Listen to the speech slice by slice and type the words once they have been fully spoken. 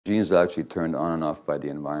Genes are actually turned on and off by the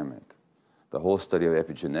environment. The whole study of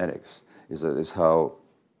epigenetics is how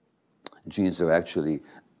genes are actually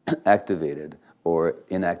activated or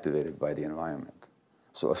inactivated by the environment.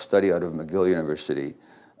 So a study out of McGill University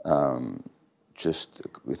just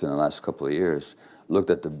within the last couple of years looked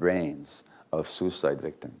at the brains of suicide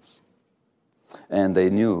victims. And they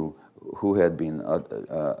knew who had been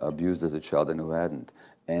abused as a child and who hadn't.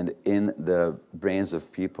 And in the brains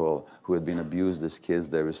of people who had been abused as kids,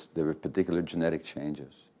 there were particular genetic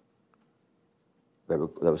changes that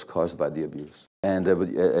was caused by the abuse. And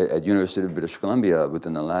at University of British Columbia,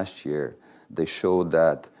 within the last year, they showed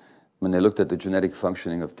that when they looked at the genetic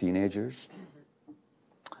functioning of teenagers,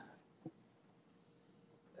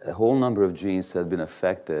 a whole number of genes had been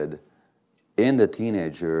affected in the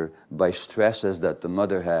teenager by stresses that the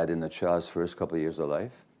mother had in the child's first couple of years of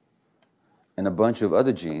life. And a bunch of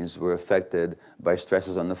other genes were affected by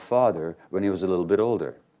stresses on the father when he was a little bit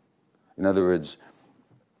older. In other words,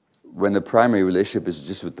 when the primary relationship is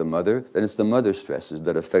just with the mother, then it's the mother's stresses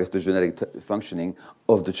that affects the genetic functioning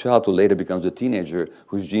of the child who later becomes a teenager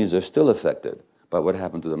whose genes are still affected by what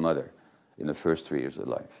happened to the mother in the first 3 years of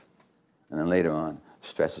life. And then later on,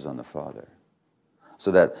 stresses on the father.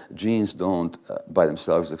 So that genes don't, by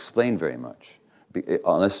themselves, explain very much,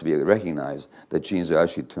 unless we recognize that genes are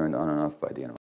actually turned on and off by the environment.